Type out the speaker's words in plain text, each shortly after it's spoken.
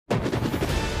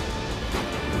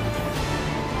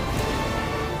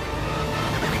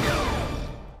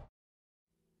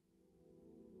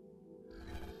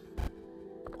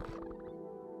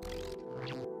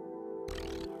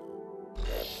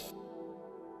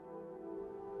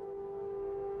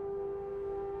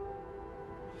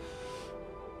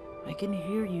I can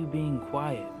hear you being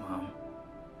quiet, Mom.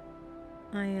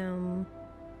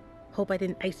 I hope I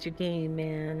didn't ice your game,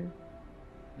 man.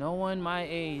 No one my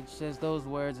age says those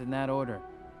words in that order.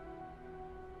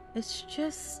 It's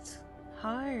just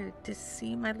hard to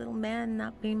see my little man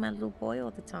not being my little boy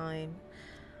all the time.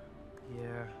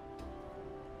 Yeah.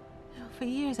 You know, for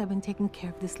years I've been taking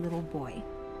care of this little boy.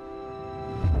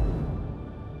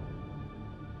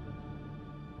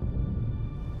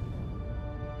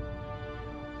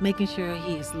 Making sure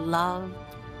he is loved,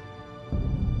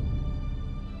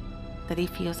 that he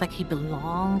feels like he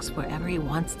belongs wherever he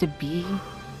wants to be.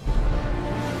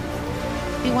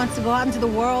 He wants to go out into the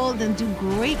world and do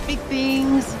great big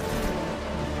things.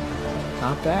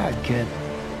 Not bad, kid.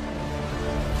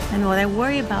 And what I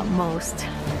worry about most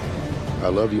I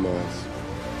love you, Miles.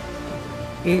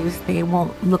 is they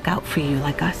won't look out for you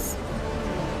like us.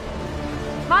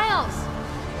 Miles!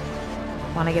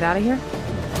 Want to get out of here?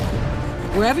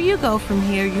 Wherever you go from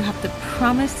here, you have to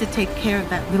promise to take care of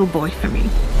that little boy for me.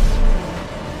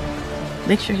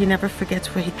 Make sure he never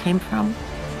forgets where he came from.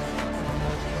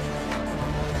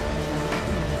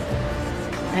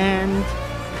 And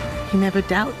he never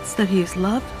doubts that he is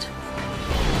loved.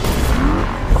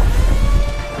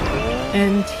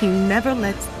 And he never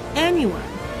lets anyone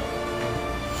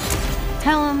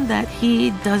tell him that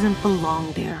he doesn't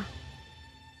belong there.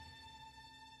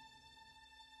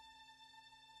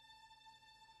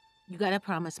 You gotta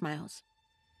promise, Miles.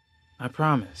 I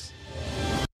promise.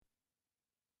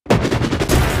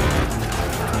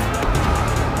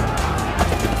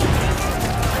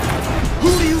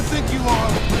 Who do you think you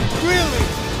are? Really?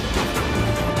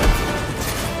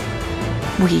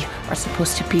 We are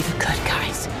supposed to be the good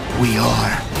guys. We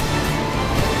are.